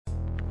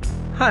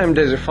Hi, I'm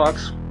Desert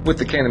Fox with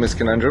the Cannabis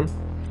Conundrum.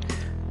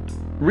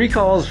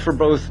 Recalls for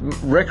both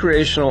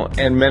recreational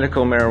and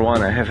medical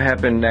marijuana have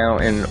happened now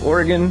in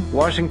Oregon,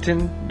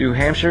 Washington, New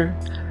Hampshire,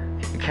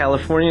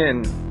 California,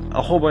 and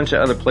a whole bunch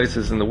of other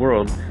places in the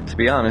world, to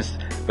be honest.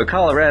 But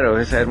Colorado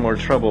has had more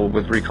trouble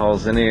with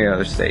recalls than any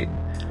other state.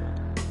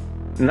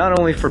 Not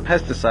only for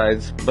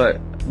pesticides, but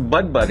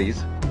Bud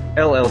Buddies,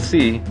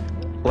 LLC,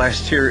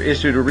 last year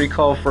issued a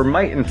recall for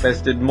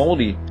mite-infested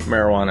moldy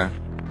marijuana.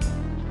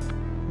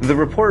 The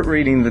report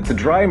reading that the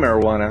dry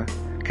marijuana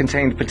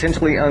contained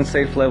potentially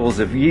unsafe levels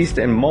of yeast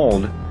and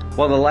mold,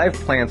 while the live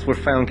plants were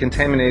found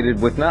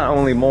contaminated with not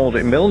only mold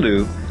and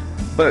mildew,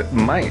 but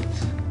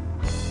mites.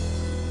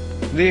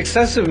 The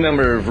excessive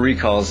number of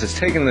recalls has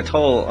taken the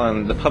toll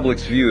on the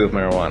public's view of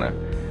marijuana.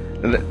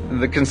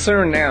 The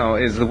concern now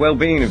is the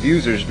well-being of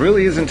users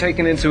really isn't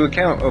taken into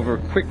account over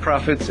quick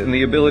profits and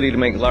the ability to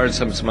make large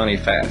sums of money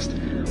fast.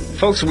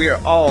 Folks, we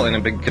are all in a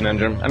big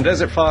conundrum. I'm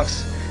Desert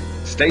Fox.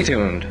 Stay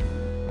tuned.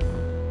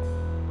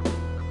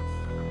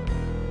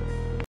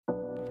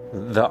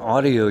 The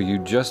audio you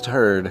just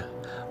heard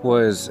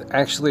was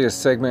actually a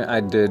segment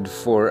I did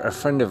for a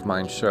friend of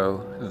mine's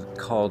show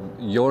called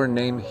Your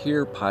Name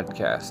Here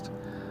Podcast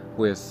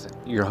with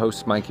your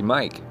host Mikey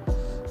Mike.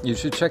 You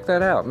should check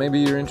that out. Maybe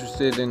you're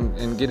interested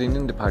in getting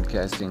into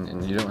podcasting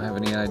and you don't have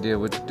any idea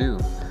what to do.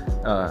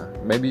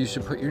 Maybe you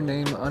should put your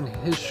name on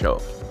his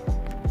show.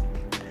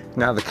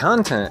 Now, the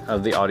content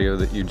of the audio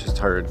that you just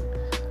heard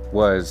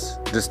was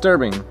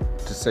disturbing,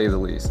 to say the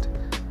least.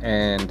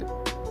 And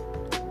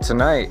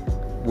tonight,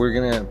 we're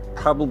going to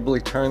probably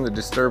turn the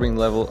disturbing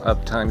level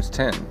up times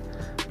 10.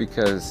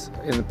 Because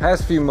in the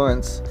past few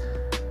months,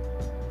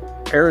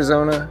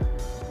 Arizona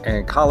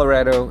and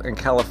Colorado and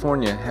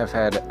California have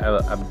had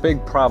a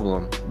big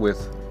problem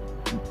with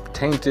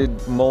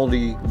tainted,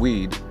 moldy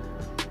weed.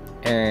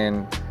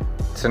 And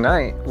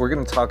tonight, we're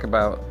going to talk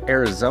about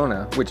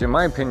Arizona, which in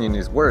my opinion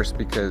is worse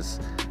because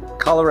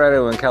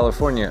Colorado and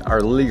California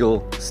are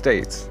legal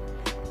states.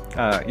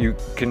 You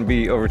can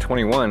be over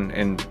 21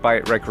 and buy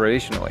it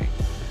recreationally.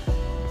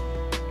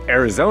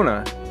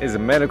 Arizona is a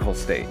medical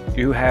state.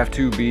 You have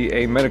to be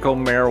a medical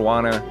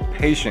marijuana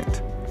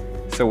patient.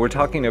 So we're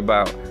talking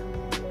about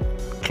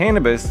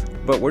cannabis,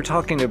 but we're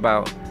talking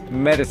about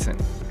medicine.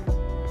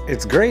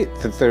 It's great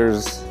that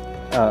there's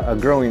a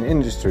growing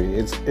industry.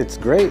 It's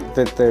great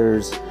that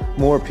there's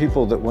more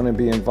people that want to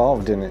be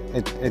involved in it.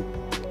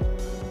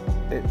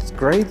 It's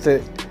great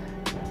that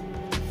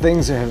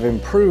things have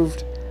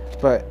improved,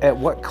 but at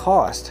what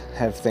cost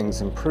have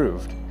things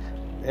improved?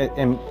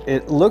 And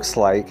it looks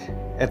like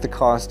at the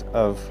cost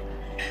of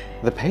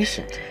the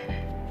patient.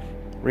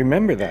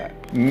 Remember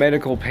that.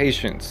 Medical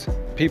patients,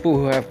 people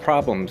who have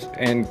problems,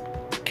 and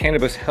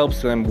cannabis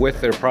helps them with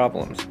their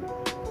problems.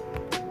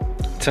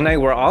 Tonight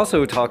we're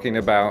also talking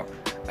about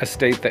a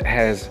state that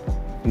has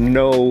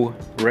no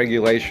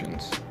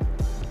regulations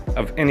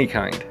of any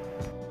kind.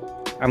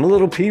 I'm a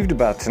little peeved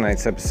about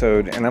tonight's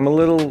episode, and I'm a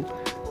little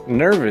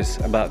nervous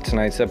about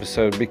tonight's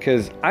episode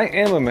because I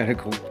am a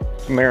medical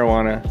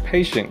marijuana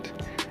patient,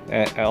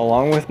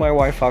 along with my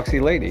wife Foxy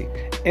Lady,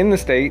 in the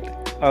state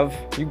of,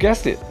 you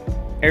guessed it,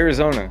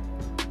 Arizona.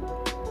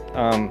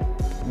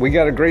 We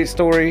got a great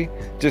story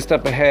just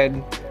up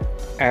ahead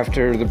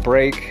after the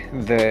break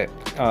that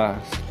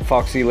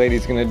Foxy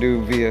Lady's gonna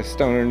do via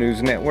Stoner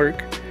News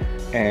Network,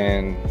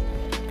 and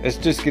it's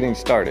just getting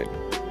started.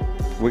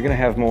 We're gonna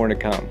have more to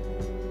come.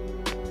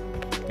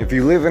 If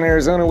you live in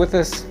Arizona with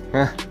us,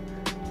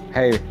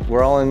 hey,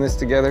 we're all in this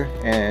together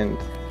and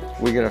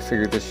we gotta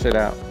figure this shit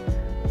out.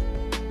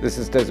 This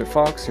is Desert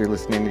Fox, you're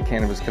listening to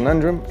Cannabis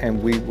Conundrum,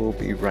 and we will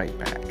be right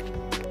back.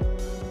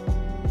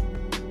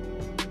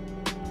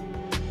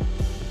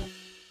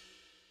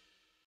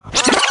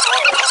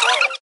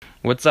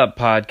 What's up,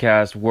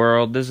 podcast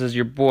world? This is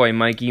your boy,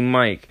 Mikey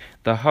Mike,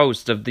 the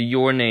host of the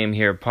Your Name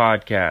Here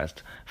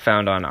podcast,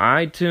 found on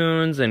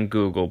iTunes and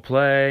Google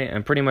Play,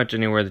 and pretty much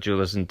anywhere that you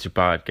listen to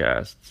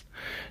podcasts.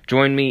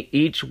 Join me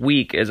each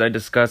week as I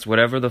discuss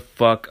whatever the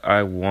fuck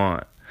I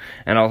want.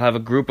 And I'll have a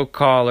group of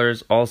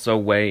callers also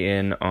weigh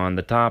in on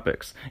the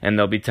topics. And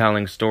they'll be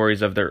telling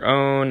stories of their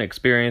own,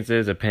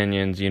 experiences,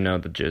 opinions, you know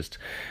the gist.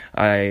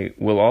 I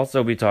will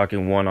also be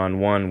talking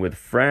one-on-one with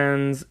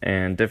friends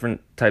and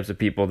different types of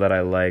people that I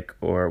like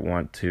or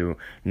want to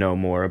know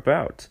more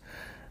about.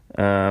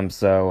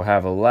 So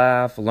have a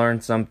laugh,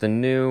 learn something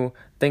new,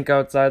 think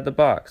outside the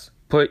box.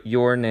 Put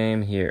your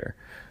name here.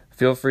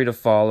 Feel free to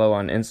follow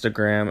on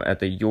Instagram at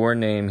the Your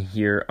Name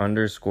Here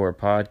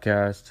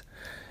 _podcast.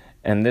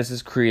 And this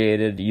is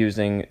created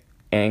using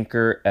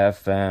Anchor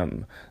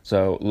FM.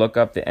 So look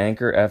up the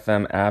Anchor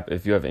FM app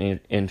if you have any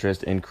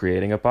interest in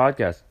creating a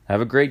podcast. Have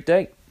a great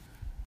day.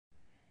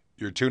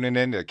 You're tuning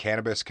in to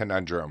Cannabis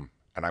Conundrum,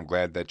 and I'm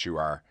glad that you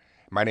are.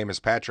 My name is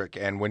Patrick,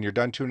 and when you're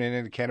done tuning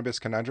in to Cannabis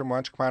Conundrum, why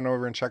don't you come on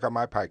over and check out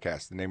my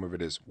podcast. The name of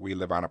it is We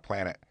Live on a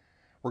Planet.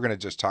 We're going to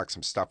just talk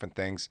some stuff and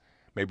things.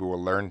 Maybe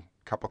we'll learn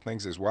a couple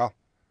things as well.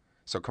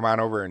 So come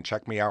on over and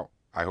check me out.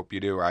 I hope you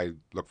do. I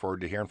look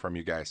forward to hearing from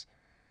you guys.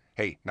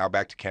 Hey, now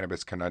back to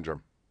Cannabis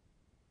Conundrum.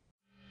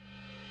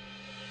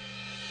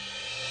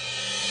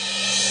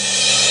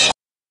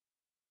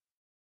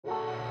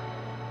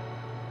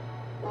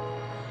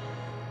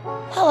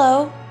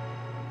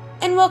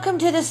 welcome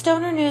to the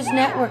Stoner News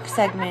Network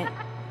segment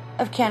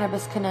of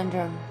Cannabis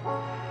Conundrum.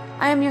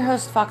 I am your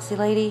host, Foxy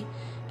Lady,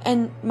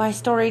 and my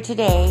story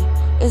today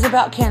is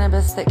about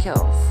cannabis that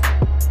kills.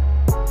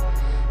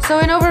 So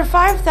in over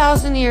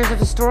 5,000 years of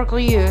historical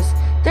use,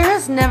 there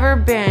has never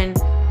been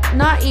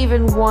not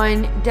even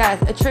one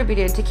death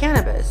attributed to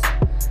cannabis.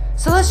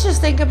 So let's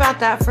just think about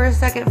that for a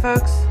second,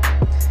 folks.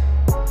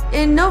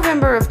 In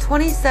November of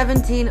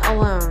 2017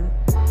 alone,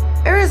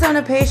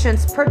 Arizona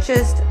patients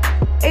purchased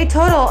a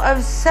total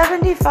of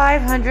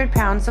 7,500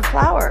 pounds of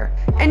flour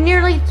and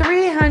nearly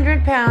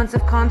 300 pounds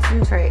of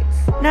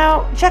concentrates.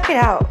 Now, check it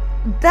out.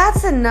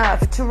 That's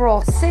enough to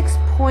roll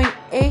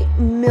 6.8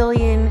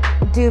 million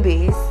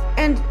doobies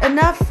and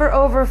enough for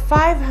over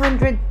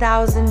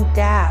 500,000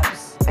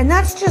 dabs. And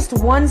that's just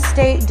one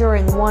state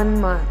during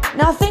 1 month.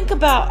 Now think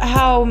about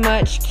how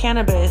much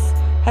cannabis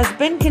has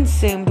been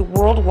consumed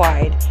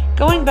worldwide,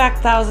 going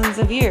back thousands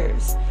of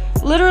years,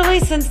 literally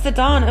since the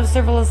dawn of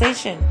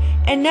civilization,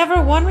 and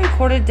never one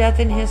recorded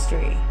death in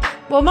history.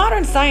 Well,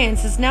 modern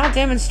science has now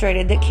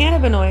demonstrated that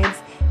cannabinoids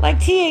like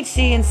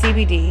THC and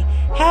CBD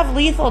have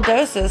lethal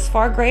doses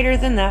far greater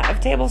than that of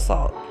table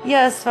salt.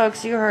 Yes,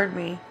 folks, you heard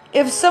me.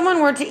 If someone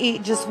were to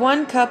eat just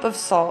 1 cup of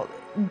salt,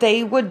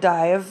 they would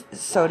die of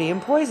sodium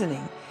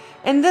poisoning.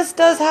 And this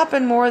does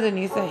happen more than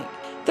you think.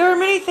 There are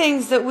many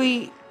things that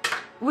we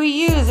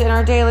use in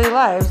our daily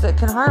lives that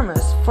can harm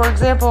us. For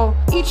example,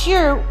 each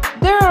year,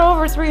 there are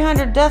over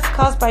 300 deaths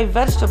caused by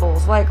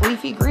vegetables like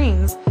leafy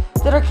greens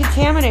that are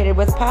contaminated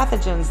with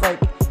pathogens like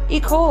E.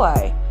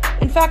 coli.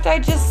 In fact, I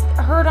just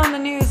heard on the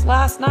news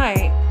last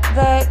night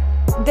that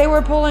they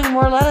were pulling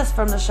more lettuce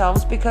from the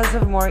shelves because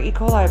of more E.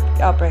 coli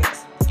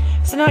outbreaks.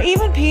 So now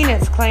even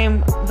peanuts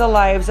claim the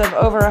lives of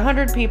over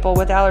 100 people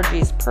with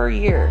allergies per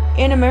year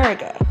in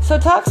America. So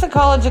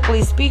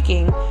toxicologically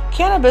speaking,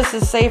 cannabis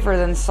is safer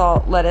than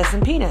salt, lettuce,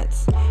 and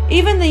peanuts.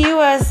 Even the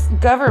U.S.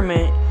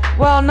 government,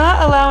 while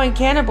not allowing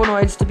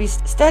cannabinoids to be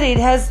studied,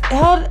 has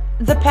held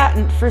the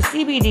patent for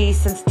CBD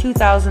since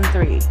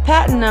 2003.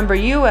 Patent number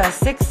US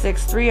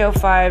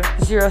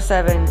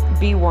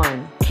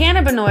 6630507B1.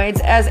 Cannabinoids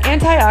as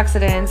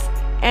antioxidants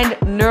and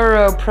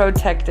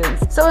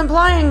neuroprotectants. So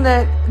implying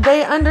that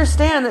they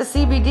understand that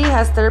CBD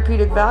has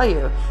therapeutic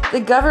value.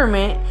 The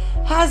government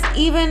has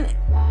even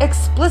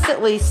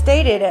explicitly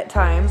stated at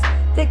times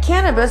that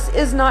cannabis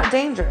is not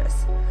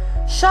dangerous.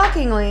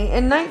 Shockingly,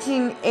 in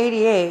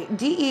 1988,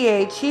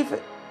 DEA Chief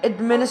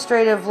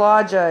Administrative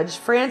Law Judge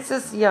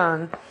Francis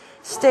Young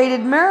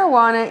stated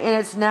marijuana in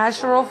its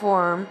natural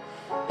form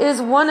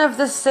is one of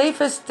the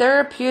safest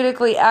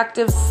therapeutically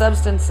active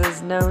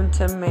substances known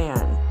to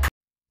man.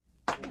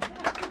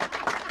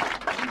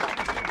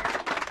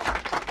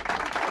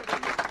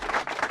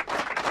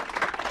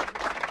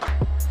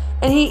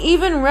 And he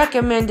even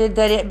recommended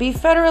that it be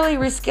federally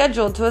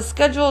rescheduled to a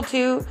Schedule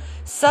II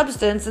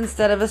substance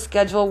instead of a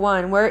Schedule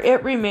I, where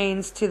it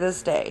remains to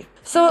this day.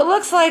 So it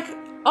looks like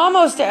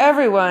almost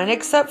everyone,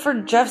 except for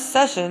Jeff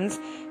Sessions,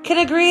 can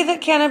agree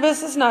that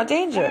cannabis is not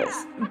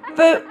dangerous.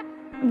 But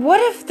what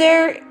if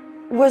there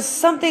was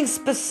something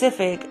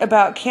specific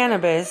about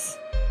cannabis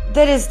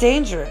that is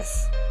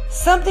dangerous?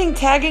 Something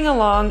tagging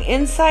along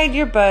inside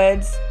your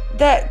buds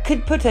that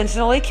could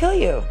potentially kill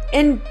you.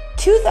 In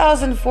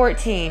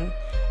 2014,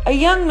 a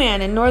young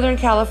man in Northern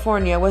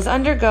California was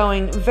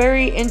undergoing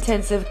very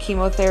intensive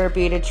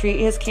chemotherapy to treat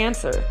his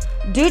cancer.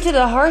 Due to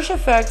the harsh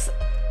effects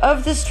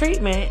of this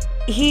treatment,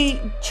 he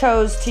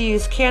chose to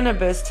use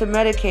cannabis to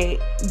medicate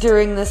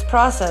during this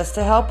process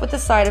to help with the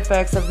side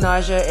effects of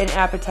nausea and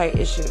appetite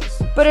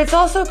issues. But it's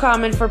also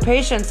common for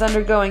patients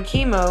undergoing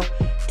chemo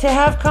to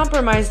have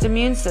compromised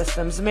immune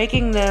systems,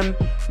 making them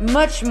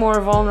much more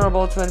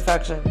vulnerable to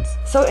infections.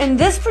 So in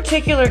this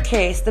particular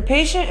case, the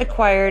patient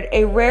acquired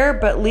a rare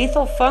but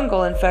lethal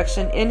fungal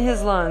infection in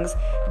his lungs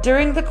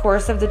during the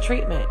course of the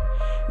treatment.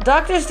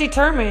 Doctors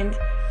determined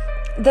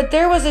that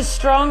there was a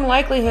strong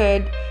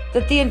likelihood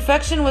that the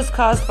infection was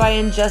caused by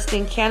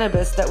ingesting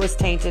cannabis that was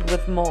tainted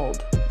with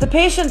mold. The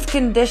patient's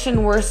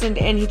condition worsened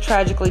and he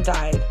tragically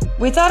died.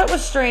 We thought it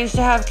was strange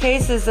to have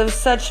cases of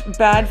such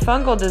bad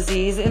fungal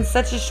disease in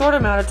such a short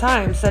amount of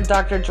time, said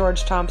Dr.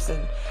 George Thompson,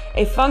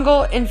 a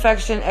fungal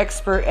infection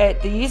expert at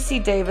the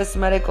UC Davis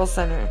Medical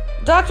Center.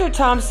 Dr.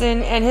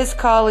 Thompson and his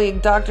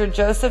colleague Dr.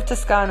 Joseph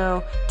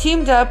Toscano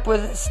teamed up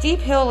with Steep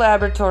Hill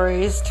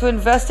Laboratories to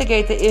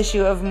investigate the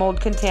issue of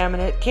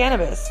mold-contaminant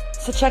cannabis.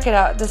 So check it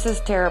out, this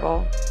is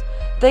terrible.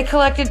 They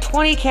collected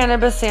 20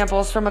 cannabis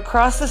samples from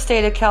across the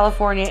state of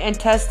California and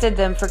tested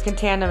them for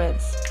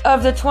contaminants.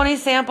 Of the 20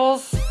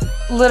 samples,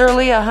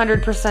 literally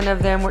 100%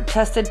 of them were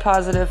tested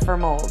positive for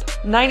mold.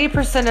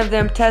 90% of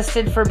them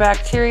tested for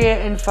bacteria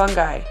and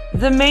fungi.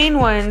 The main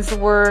ones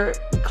were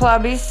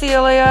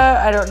Klebsiella,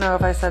 I don't know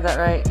if I said that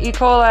right, E.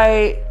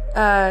 coli,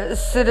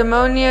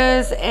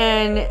 Pseudomonas,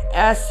 and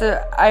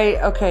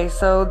okay,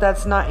 so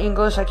that's not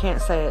English, I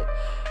can't say it.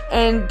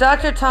 And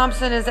Dr.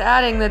 Thompson is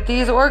adding that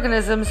these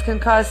organisms can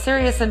cause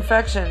serious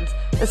infections,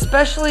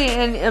 especially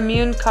in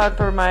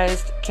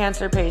immune-compromised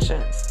cancer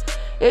patients.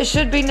 it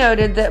should be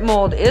noted that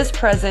mold is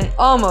present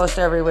almost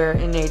everywhere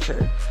in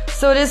nature.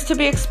 So it is to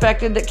be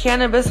expected that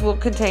cannabis will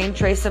contain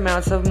trace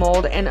amounts of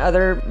mold and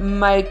other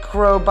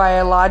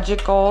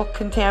microbiological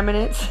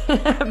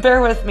contaminants.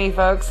 Bear with me,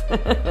 folks.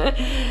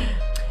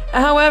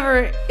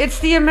 However, it's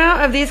the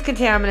amount of these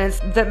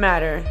contaminants that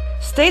matter.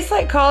 States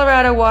like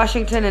Colorado,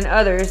 Washington, and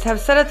others have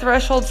set a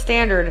threshold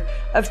standard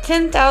of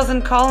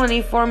 10,000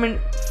 colony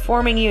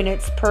forming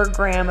units per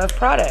gram of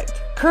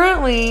product.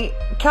 Currently,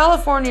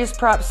 California's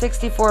Prop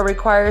 64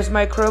 requires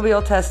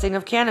microbial testing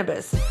of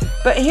cannabis,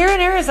 but here in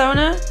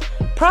Arizona,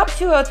 Prop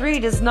 203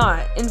 does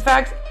not. In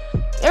fact,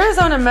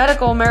 Arizona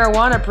medical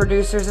marijuana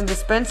producers and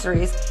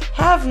dispensaries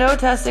have no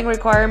testing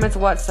requirements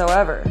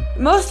whatsoever.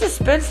 Most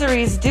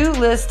dispensaries do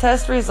list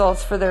test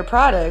results for their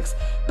products,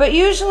 but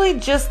usually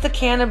just the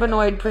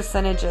cannabinoid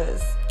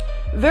percentages.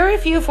 Very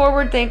few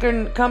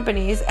forward-thinking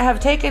companies have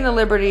taken the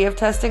liberty of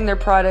testing their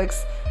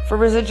products for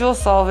residual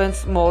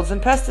solvents, molds,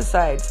 and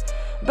pesticides.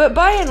 But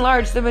by and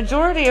large, the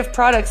majority of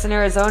products in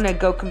Arizona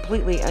go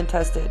completely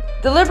untested.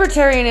 The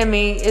libertarian in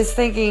me is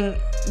thinking,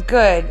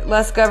 good,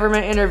 less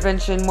government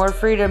intervention, more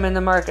freedom in the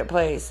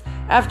marketplace.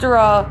 After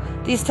all,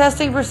 these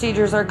testing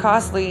procedures are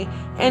costly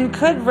and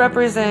could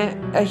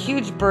represent a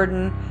huge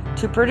burden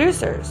to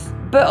producers.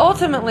 But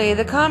ultimately,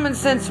 the common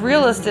sense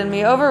realist in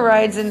me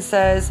overrides and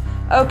says,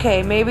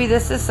 okay, maybe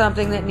this is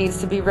something that needs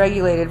to be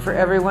regulated for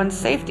everyone's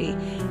safety.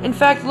 In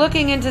fact,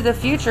 looking into the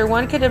future,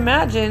 one could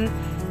imagine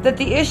that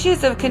the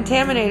issues of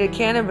contaminated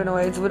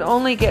cannabinoids would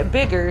only get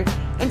bigger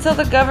until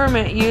the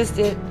government used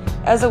it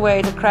as a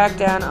way to crack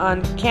down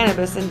on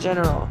cannabis in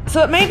general.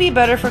 So it may be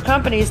better for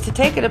companies to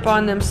take it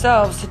upon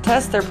themselves to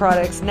test their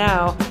products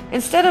now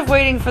instead of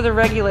waiting for the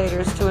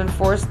regulators to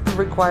enforce the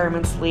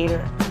requirements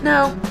later.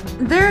 Now,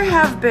 there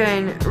have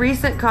been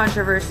recent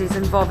controversies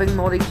involving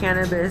moldy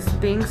cannabis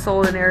being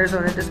sold in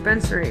Arizona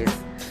dispensaries.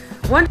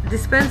 One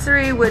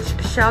dispensary, which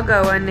shall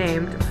go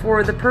unnamed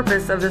for the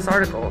purpose of this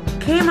article,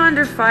 came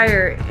under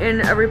fire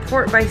in a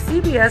report by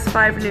CBS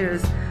 5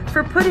 News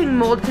for putting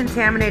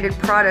mold-contaminated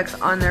products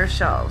on their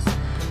shelves.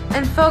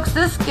 And folks,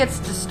 this gets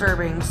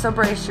disturbing, so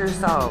brace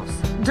yourselves.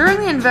 During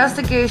the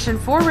investigation,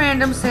 4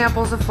 random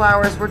samples of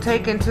flowers were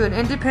taken to an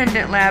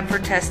independent lab for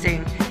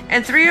testing,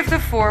 and 3 of the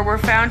 4 were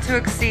found to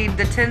exceed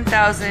the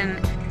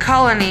 10,000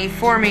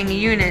 colony-forming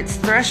units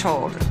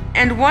threshold.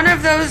 And one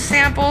of those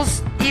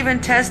samples even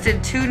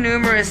tested too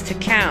numerous to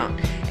count,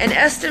 an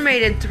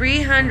estimated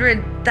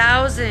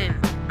 300,000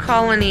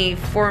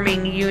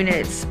 colony-forming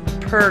units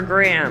per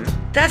gram.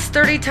 That's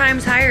 30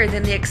 times higher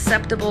than the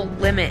acceptable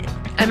limit.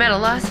 I'm at a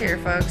loss here,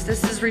 folks.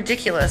 This is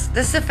ridiculous.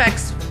 This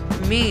affects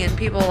me and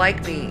people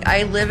like me.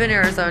 I live in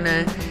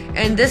Arizona,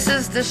 and this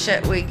is the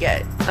shit we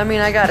get. I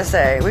mean, I gotta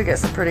say, we get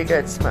some pretty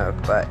good smoke,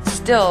 but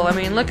still, I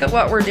mean, look at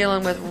what we're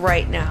dealing with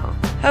right now.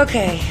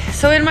 Okay,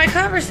 so in my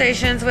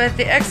conversations with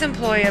the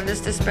ex-employee of this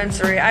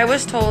dispensary, I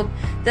was told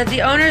that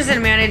the owners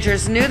and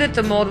managers knew that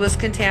the mold was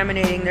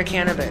contaminating their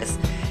cannabis,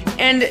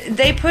 and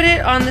they put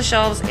it on the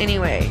shelves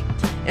anyway.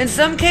 In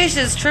some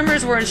cases,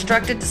 trimmers were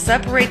instructed to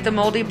separate the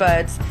moldy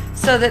buds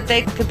so that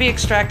they could be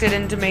extracted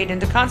and made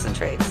into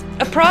concentrates,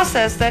 a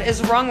process that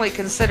is wrongly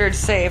considered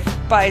safe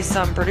by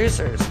some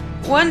producers.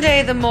 One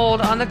day, the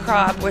mold on the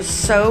crop was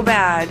so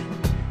bad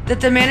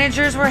that the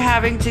managers were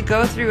having to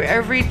go through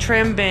every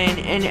trim bin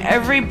and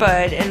every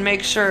bud and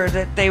make sure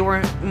that they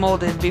weren't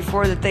molded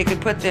before that they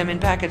could put them in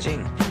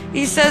packaging.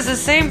 He says the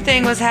same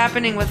thing was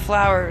happening with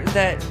flour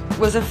that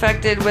was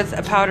affected with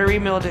a powdery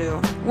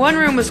mildew. One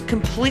room was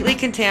completely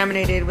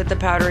contaminated with the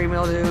powdery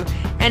mildew,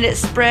 and it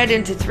spread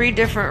into 3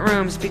 different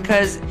rooms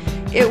because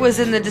it was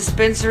in the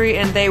dispensary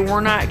and they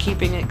were not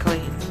keeping it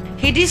clean.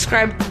 He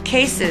described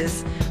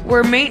cases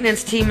where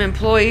maintenance team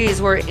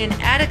employees were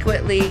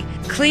inadequately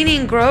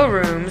cleaning grow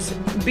rooms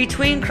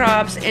between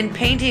crops and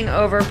painting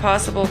over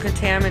possible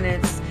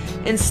contaminants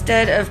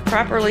instead of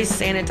properly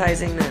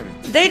sanitizing them.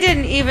 They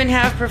didn't even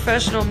have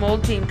professional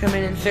mold team come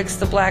in and fix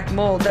the black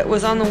mold that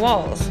was on the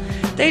walls.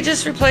 They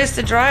just replaced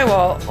the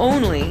drywall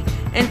only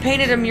and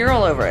painted a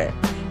mural over it.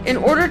 In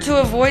order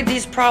to avoid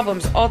these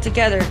problems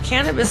altogether,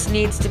 cannabis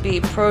needs to be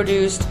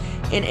produced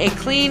in a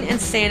clean and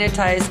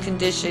sanitized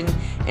condition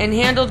and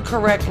handled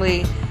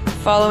correctly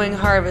following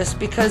harvest,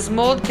 because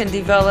mold can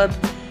develop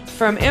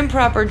from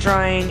improper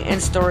drying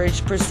and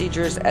storage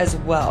procedures as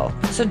well.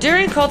 So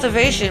during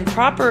cultivation,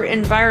 proper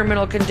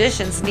environmental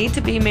conditions need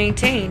to be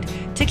maintained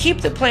to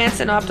keep the plants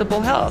in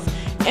optimal health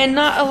and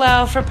not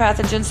allow for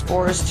pathogen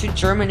spores to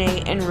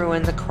germinate and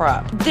ruin the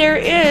crop. There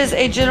is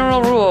a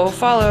general rule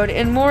followed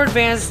in more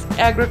advanced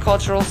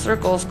agricultural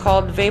circles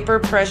called vapor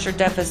pressure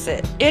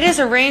deficit. It is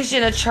arranged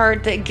in a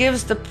chart that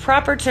gives the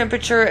proper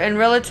temperature and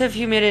relative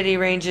humidity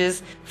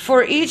ranges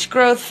for each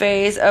growth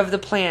phase of the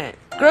plant.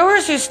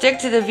 Growers who stick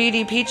to the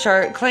VDP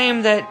chart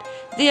claim that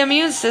the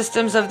immune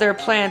systems of their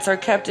plants are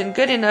kept in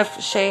good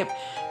enough shape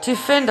to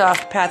fend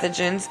off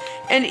pathogens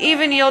and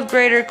even yield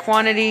greater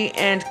quantity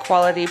and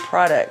quality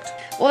product.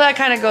 Well, that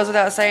kind of goes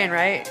without saying,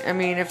 right? I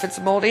mean, if it's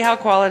moldy, how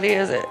quality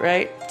is it,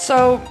 right?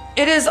 So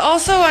it is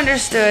also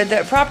understood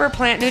that proper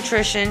plant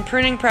nutrition,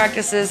 pruning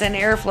practices, and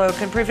airflow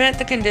can prevent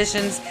the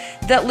conditions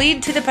that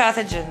lead to the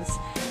pathogens.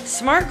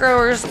 Smart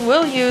growers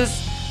will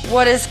use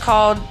what is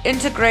called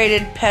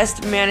integrated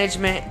pest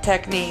management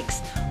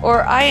techniques,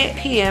 or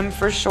IPM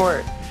for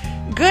short.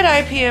 Good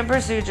IPM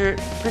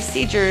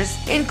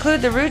procedures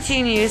include the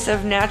routine use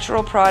of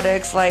natural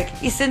products like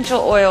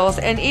essential oils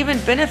and even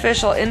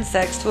beneficial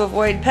insects to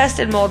avoid pest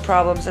and mold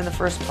problems in the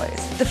first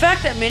place. The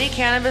fact that many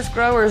cannabis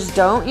growers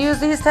don't use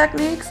these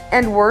techniques,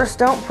 and worse,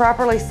 don't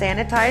properly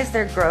sanitize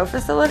their grow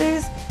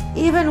facilities,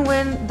 even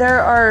when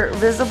there are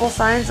visible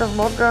signs of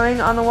mold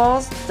growing on the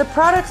walls, the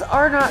products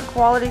are not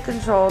quality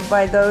controlled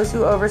by those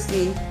who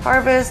oversee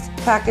harvest,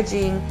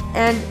 packaging,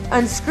 and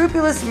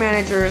unscrupulous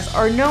managers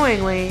are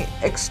knowingly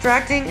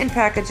extracting and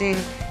packaging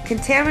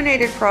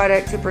contaminated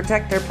product to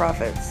protect their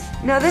profits.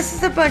 Now, this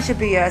is a bunch of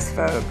BS,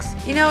 folks.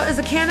 You know, as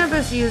a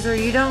cannabis user,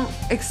 you don't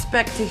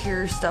expect to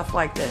hear stuff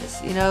like this.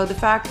 You know, the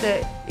fact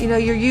that,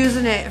 you're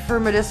using it for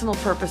medicinal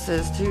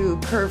purposes to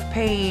curb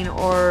pain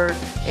or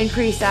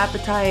increase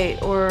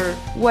appetite or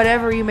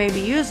whatever you may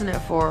be using it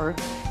for.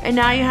 And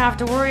now you have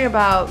to worry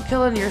about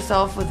killing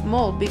yourself with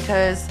mold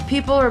because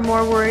people are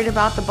more worried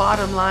about the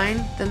bottom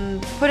line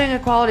than putting a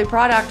quality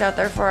product out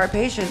there for our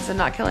patients and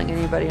not killing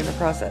anybody in the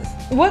process.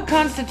 What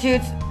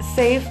constitutes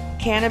safe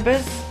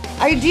cannabis?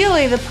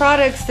 Ideally, the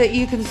products that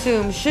you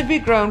consume should be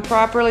grown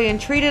properly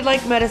and treated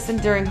like medicine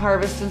during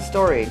harvest and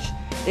storage.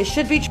 They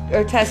should be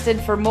tested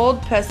for mold,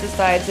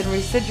 pesticides, and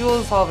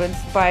residual solvents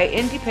by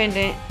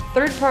independent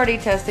third-party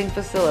testing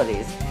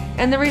facilities,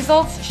 and the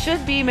results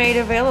should be made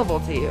available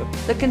to you,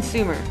 the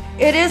consumer.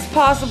 It is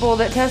possible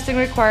that testing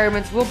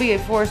requirements will be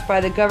enforced by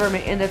the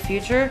government in the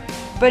future,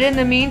 but in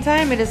the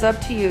meantime, it is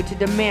up to you to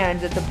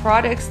demand that the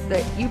products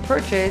that you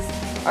purchase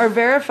are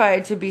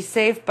verified to be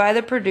safe by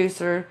the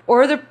producer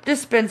or the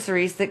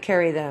dispensaries that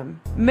carry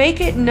them. Make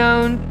it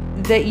known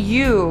that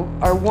you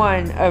are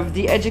one of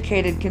the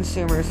educated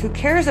consumers who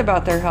cares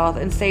about their health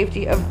and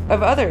safety of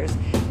others,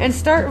 and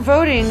start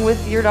voting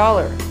with your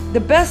dollar. The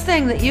best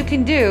thing that you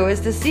can do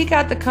is to seek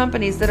out the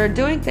companies that are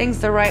doing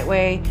things the right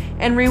way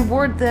and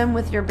reward them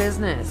with your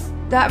business.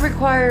 That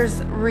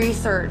requires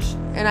research.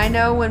 And I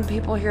know when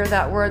people hear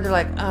that word, they're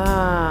like,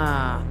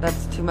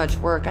 that's too much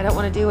work. I don't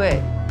want to do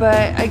it.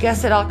 But I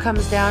guess it all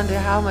comes down to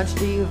how much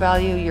do you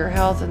value your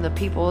health and the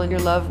people and your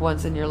loved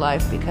ones in your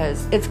life,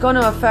 because it's going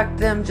to affect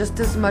them just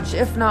as much,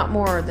 if not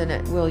more, than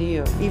it will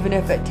you. Even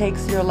if it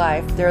takes your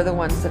life, they're the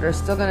ones that are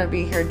still going to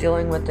be here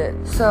dealing with it.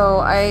 So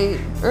I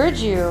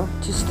urge you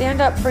to stand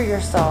up for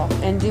yourself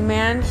and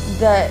demand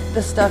that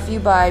the stuff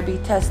you buy be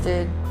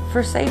tested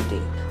for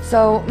safety.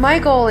 So my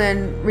goal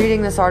in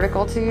reading this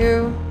article to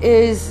you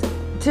is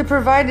to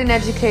provide an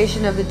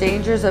education of the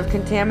dangers of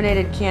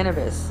contaminated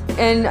cannabis.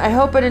 And I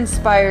hope it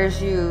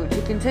inspires you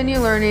to continue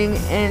learning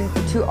and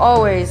to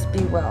always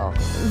be well.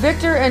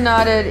 Victor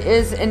Anadad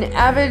is an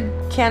avid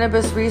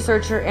cannabis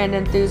researcher and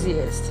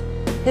enthusiast.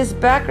 His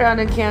background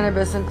in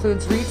cannabis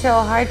includes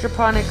retail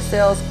hydroponic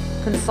sales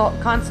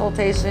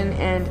consultation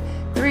and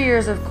 3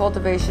 years of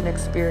cultivation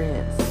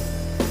experience.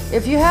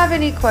 If you have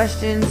any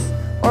questions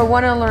or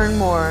want to learn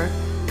more,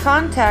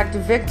 contact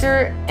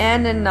Victor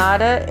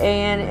Ananda,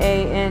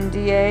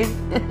 A-N-A-N-D-A,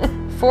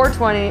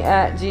 420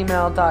 at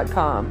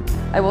gmail.com.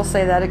 I will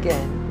say that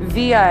again.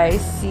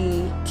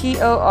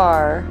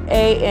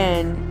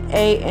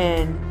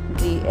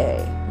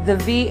 VICTORANANDA. The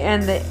V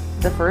and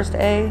the first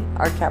A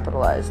are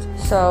capitalized.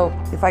 So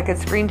if I could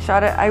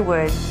screenshot it, I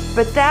would.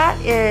 But that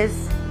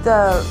is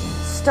the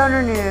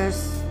Stoner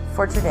News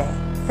for today.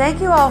 Thank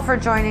you all for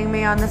joining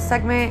me on this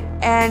segment,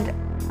 and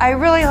I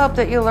really hope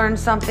that you learned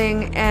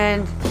something,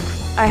 and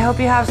I hope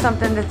you have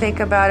something to think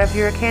about. If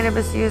you're a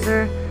cannabis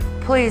user,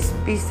 please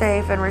be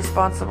safe and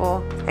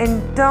responsible,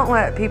 and don't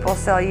let people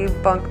sell you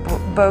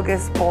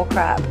bogus bull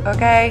crap,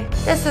 okay?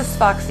 This is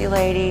Foxy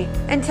Lady.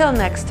 Until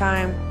next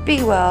time,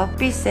 be well,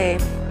 be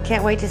safe.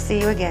 Can't wait to see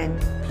you again.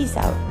 Peace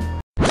out.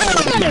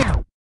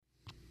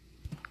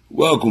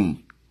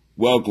 Welcome.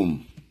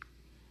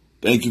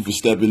 Thank you for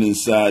stepping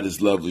inside this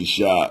lovely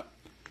shop.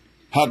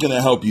 How can I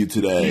help you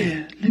today?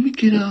 Yeah, let me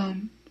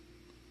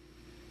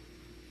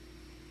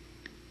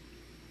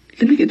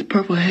get the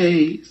Purple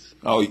Haze.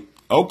 Oh,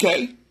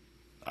 okay.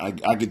 I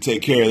can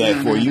take care of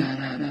that for you.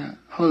 Nah.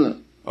 Hold up.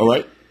 All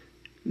right.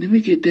 Let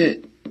me get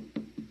that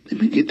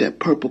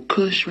Purple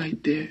Kush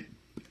right there.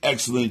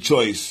 Excellent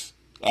choice.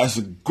 That's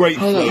a great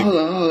flavor.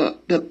 Hold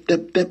up.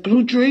 That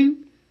Blue Dream?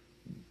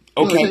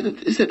 Okay.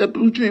 Is that the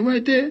Blue Dream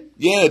right there?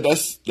 Yeah,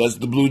 that's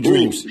the Blue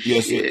Dreams. Ooh,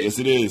 yes, shit. yes,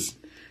 it is.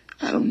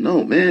 I don't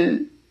know,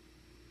 man.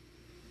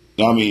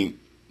 I mean,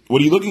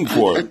 what are you looking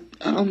for?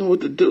 I don't know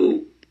what to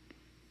do.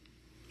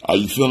 Are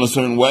you feeling a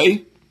certain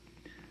way?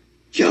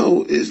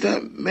 Yo, is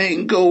that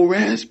mango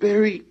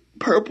raspberry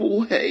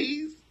purple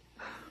haze?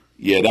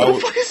 Yeah, What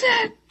the fuck is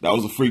that? That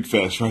was a freak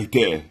fest right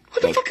there.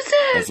 What the fuck is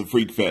that? That's a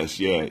freak fest.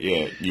 Yeah.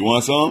 You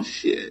want some?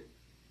 Shit.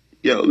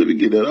 Yo, let me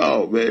get that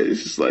out, man.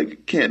 It's just like a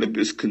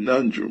cannabis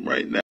conundrum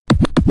right now.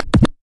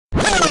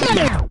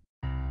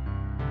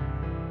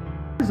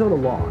 Arizona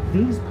law,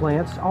 these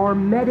plants are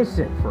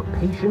medicine for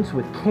patients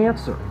with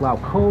cancer,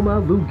 glaucoma,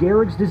 Lou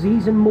Gehrig's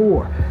disease, and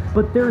more.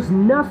 But there's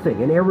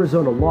nothing in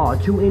Arizona law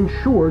to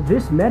ensure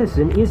this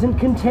medicine isn't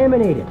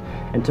contaminated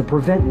and to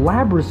prevent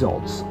lab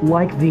results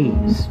like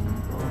these.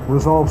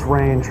 Results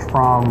range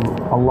from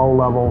a low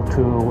level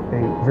to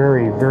a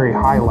very, very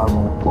high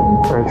level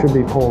where it should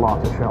be pulled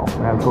off the shelf.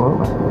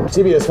 Absolutely.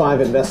 CBS 5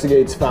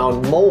 Investigates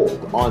found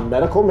mold on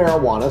medical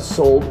marijuana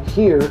sold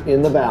here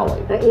in the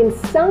Valley. In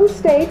some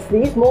states,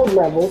 these mold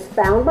levels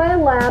found by a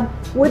lab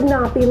would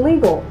not be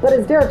legal. But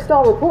as Derek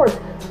Stahl reports,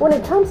 when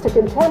it comes to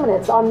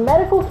contaminants on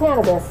medical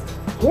cannabis,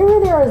 here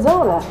in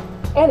Arizona,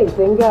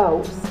 anything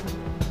goes.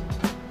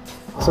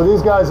 So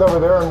these guys over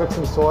there are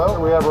mixing soil.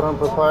 We have our own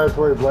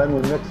proprietary blend.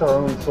 We mix our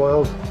own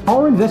soils.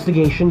 Our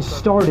investigation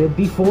started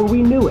before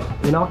we knew it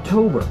in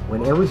October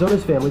when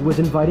Arizona's family was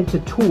invited to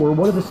tour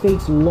one of the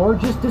state's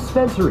largest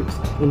dispensaries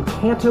in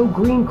Canto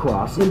Green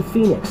Cross in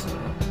Phoenix.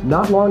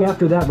 Not long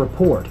after that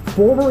report,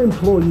 former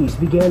employees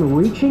began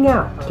reaching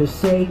out to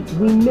say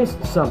we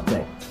missed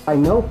something. I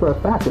know for a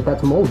fact that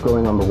that's mold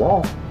growing on the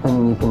wall. I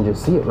mean, you can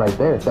just see it right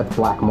there. That's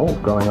black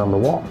mold growing on the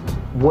wall.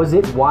 Was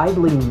it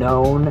widely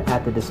known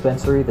at the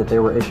dispensary that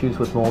there were issues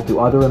with mold? Do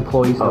other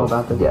employees know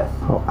about this? Yes.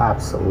 Oh,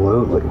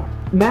 absolutely.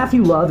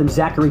 Matthew Love and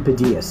Zachary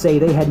Padilla say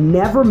they had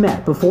never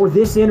met before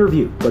this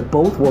interview, but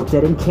both worked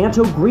at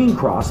Encanto Green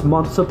Cross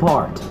months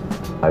apart.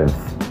 I've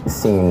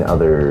seen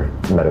other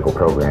medical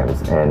programs,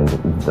 and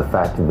the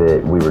fact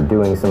that we were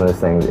doing some of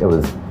those things, it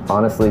was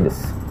honestly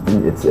just,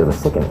 it was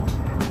sickening.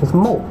 It's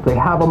mold. They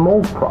have a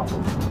mold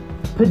problem.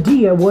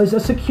 Padilla was a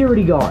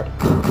security guard.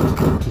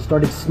 He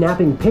started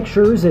snapping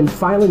pictures and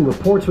filing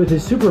reports with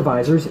his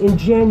supervisors in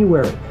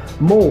January.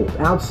 Mold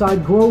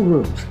outside grow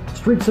rooms,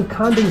 streaks of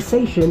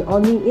condensation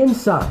on the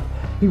inside.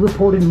 He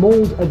reported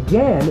mold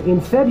again in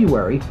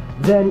February,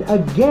 then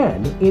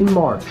again in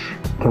March.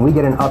 Can we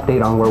get an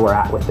update on where we're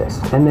at with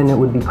this? And then it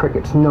would be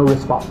crickets, no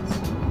response,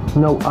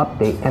 no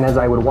update. And as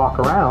I would walk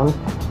around,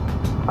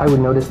 I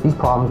would notice these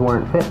problems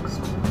weren't fixed.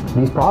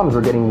 These problems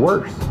were getting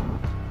worse.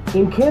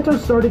 Encanto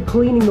started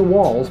cleaning the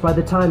walls by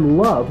the time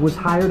Love was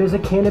hired as a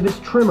cannabis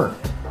trimmer,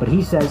 but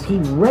he says he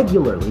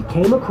regularly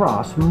came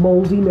across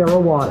moldy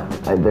marijuana.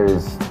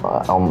 There's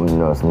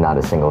almost not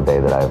a single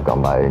day that I've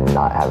gone by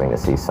not having to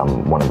see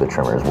one of the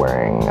trimmers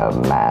wearing a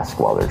mask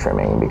while they're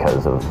trimming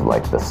because of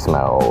like the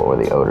smell or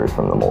the odors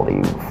from the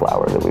moldy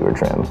flower that we were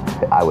trimmed.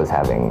 I was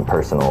having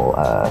personal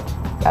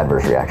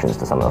adverse reactions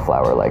to some of the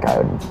flower, like I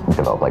would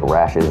develop like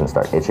rashes and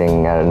start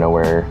itching out of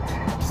nowhere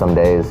some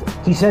days.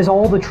 He says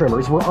all the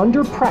trimmers were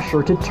under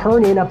pressure to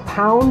turn in a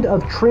pound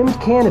of trimmed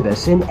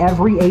cannabis in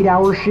every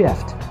 8-hour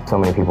shift. So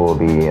many people will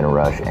be in a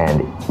rush,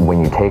 and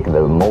when you take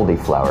the moldy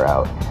flower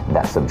out,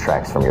 that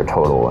subtracts from your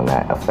total and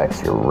that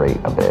affects your rate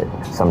a bit.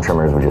 Some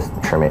trimmers would just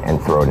trim it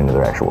and throw it into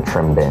their actual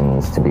trim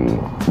bins to be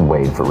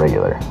weighed for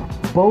regular.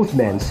 Both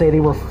men say they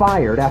were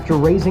fired after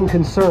raising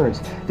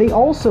concerns. They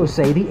also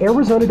say the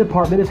Arizona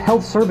Department of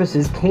Health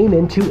Services came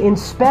in to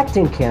inspect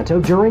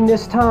Encanto during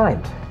this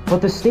time,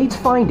 but the state's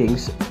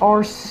findings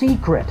are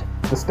secret.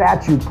 The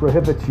statute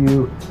prohibits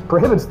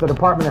the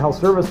Department of Health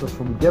Services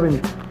from giving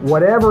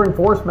whatever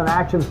enforcement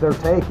actions they're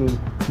taking.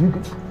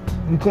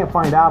 You can't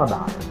find out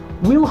about it.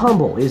 Will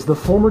Humble is the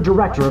former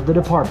director of the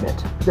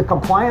department. The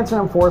compliance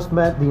and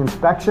enforcement, the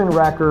inspection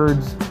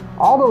records,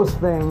 all those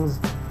things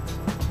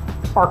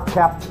are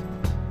kept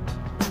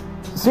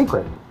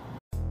secret.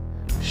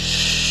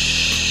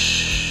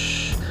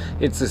 Shh.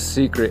 It's a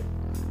secret.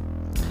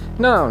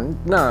 No,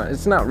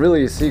 it's not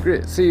really a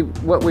secret. See,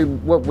 what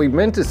we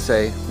meant to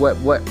say,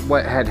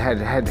 what had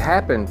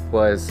happened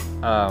was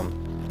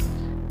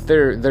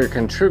they're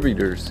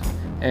contributors,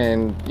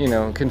 and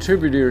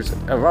contributors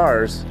of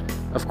ours.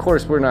 Of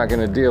course, we're not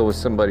going to deal with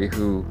somebody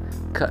who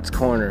cuts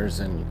corners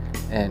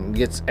and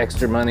gets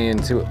extra money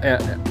into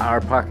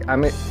our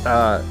pocket.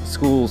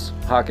 Schools'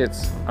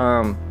 pockets.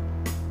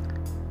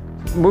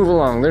 Move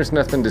along. There's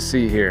nothing to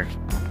see here.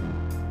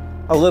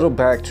 A little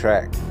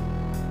backtrack.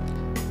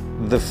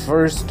 The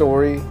first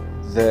story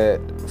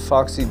that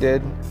Foxy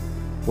did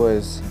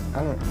was,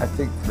 I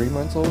think 3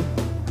 months old.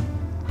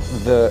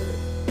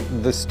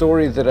 The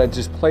story that I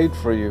just played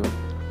for you,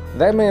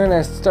 that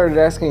man started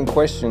asking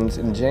questions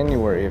in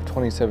January of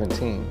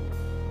 2017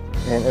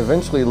 and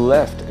eventually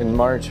left in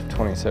March of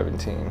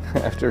 2017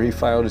 after he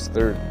filed his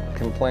third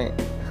complaint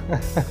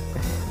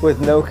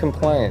with no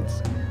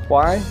compliance.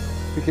 Why?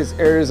 Because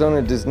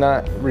Arizona does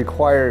not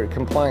require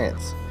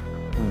compliance.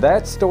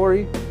 That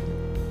story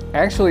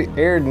actually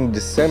aired in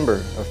December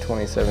of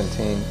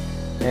 2017,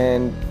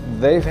 and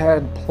they've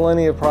had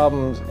plenty of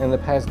problems in the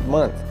past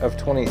month of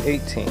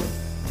 2018.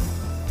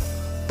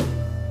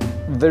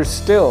 There's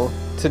still,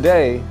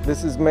 today,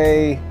 this is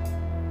May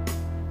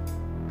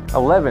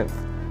 11th,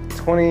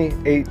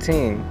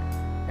 2018,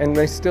 and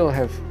they still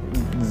have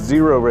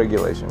zero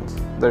regulations.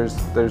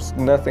 There's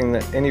nothing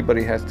that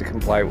anybody has to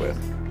comply with.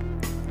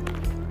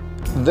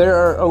 There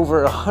are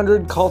over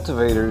 100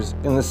 cultivators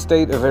in the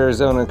state of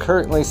Arizona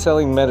currently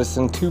selling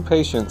medicine to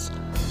patients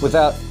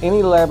without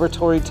any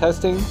laboratory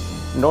testing,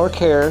 nor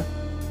care,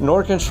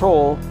 nor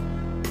control,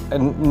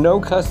 no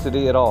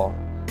custody at all.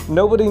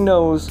 Nobody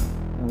knows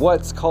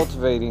what's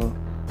cultivating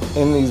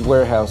in these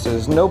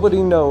warehouses.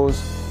 Nobody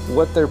knows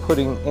what they're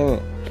putting in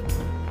it.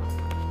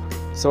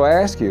 So I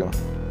ask you,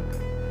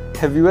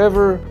 have you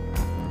ever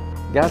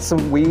got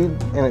some weed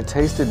and it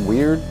tasted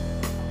weird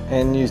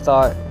and you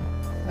thought,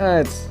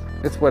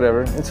 it's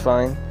whatever, it's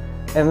fine,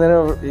 and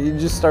then you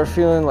just start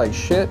feeling like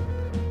shit?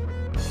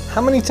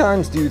 How many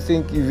times do you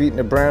think you've eaten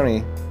a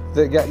brownie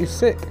that got you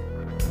sick?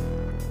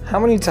 How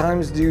many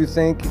times do you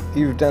think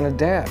you've done a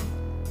dab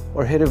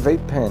or hit a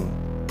vape pen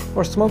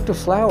or smoked a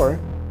flower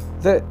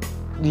that,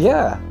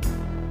 yeah,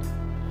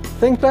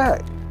 think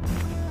back.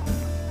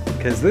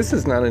 Because this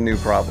is not a new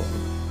problem.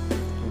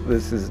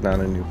 This is not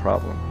a new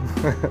problem.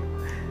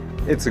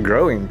 It's a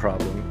growing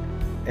problem,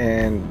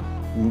 and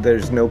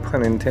there's no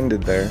pun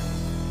intended there.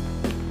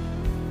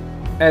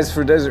 As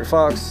for Desert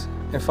Fox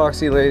and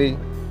Foxy Lady,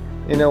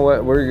 you know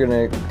what? We're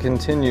gonna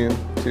continue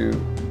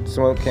to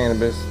smoke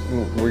cannabis.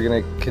 We're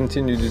gonna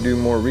continue to do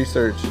more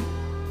research.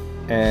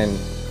 And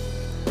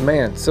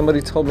man,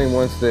 somebody told me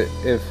once that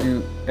if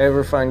you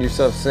ever find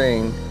yourself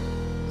saying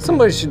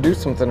somebody should do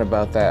something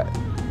about that,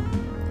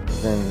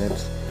 then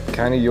it's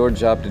kind of your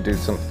job to do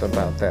something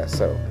about that.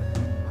 So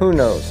who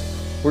knows?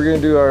 We're gonna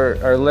do our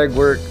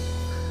legwork.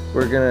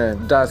 We're gonna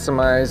dot some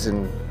I's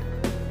and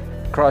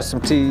cross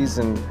some T's,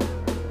 and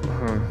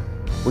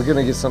we're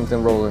gonna get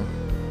something rolling.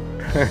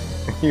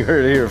 You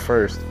heard it here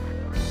first.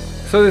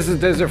 So this is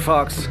Desert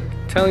Fox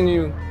telling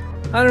you,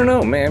 I don't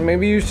know, man,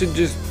 maybe you should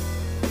just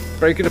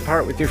break it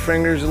apart with your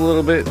fingers a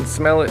little bit and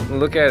smell it and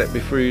look at it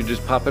before you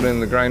just pop it in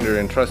the grinder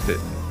and trust it.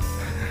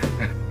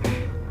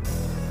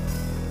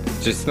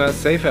 It's just not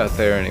safe out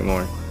there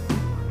anymore.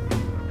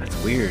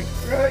 That's weird.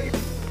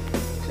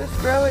 Just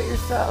grow it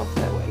yourself,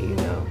 that way you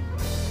know.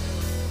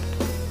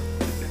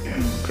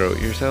 Grow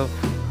it yourself?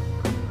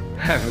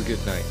 Have a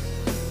good night.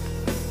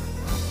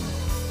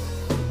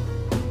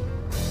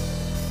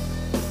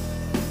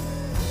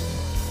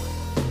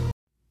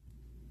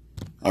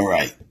 All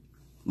right,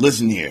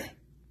 listen here.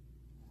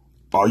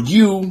 Are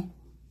you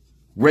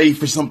ready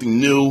for something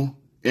new,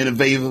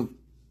 innovative?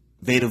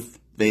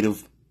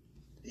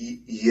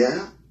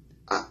 Yeah,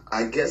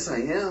 I guess I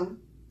am.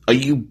 Are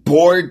you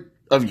bored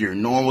of your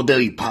normal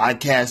daily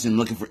podcast and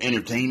looking for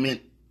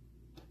entertainment?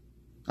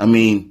 I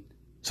mean,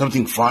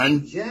 something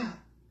fun? Yeah.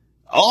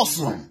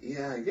 Awesome.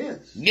 Yeah, I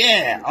guess.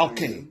 Yeah,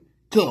 okay.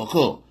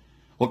 Cool.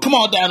 Well, come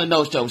on down to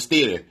No Shows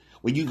Theater,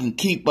 where you can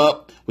keep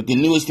up with the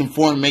newest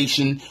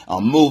information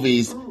on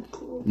movies,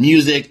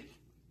 music,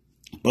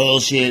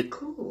 bullshit,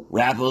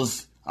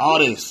 rappers, all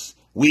this,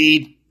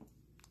 weed,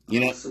 you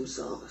know. Awesome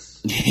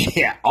sauce.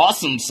 Yeah,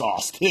 awesome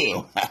sauce,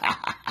 too.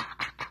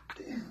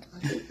 Damn,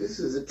 I think this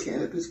is a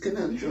cannabis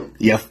conundrum.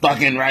 You're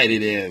fucking right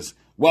it is.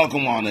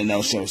 Welcome on to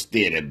No Shows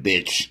Theater,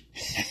 bitch.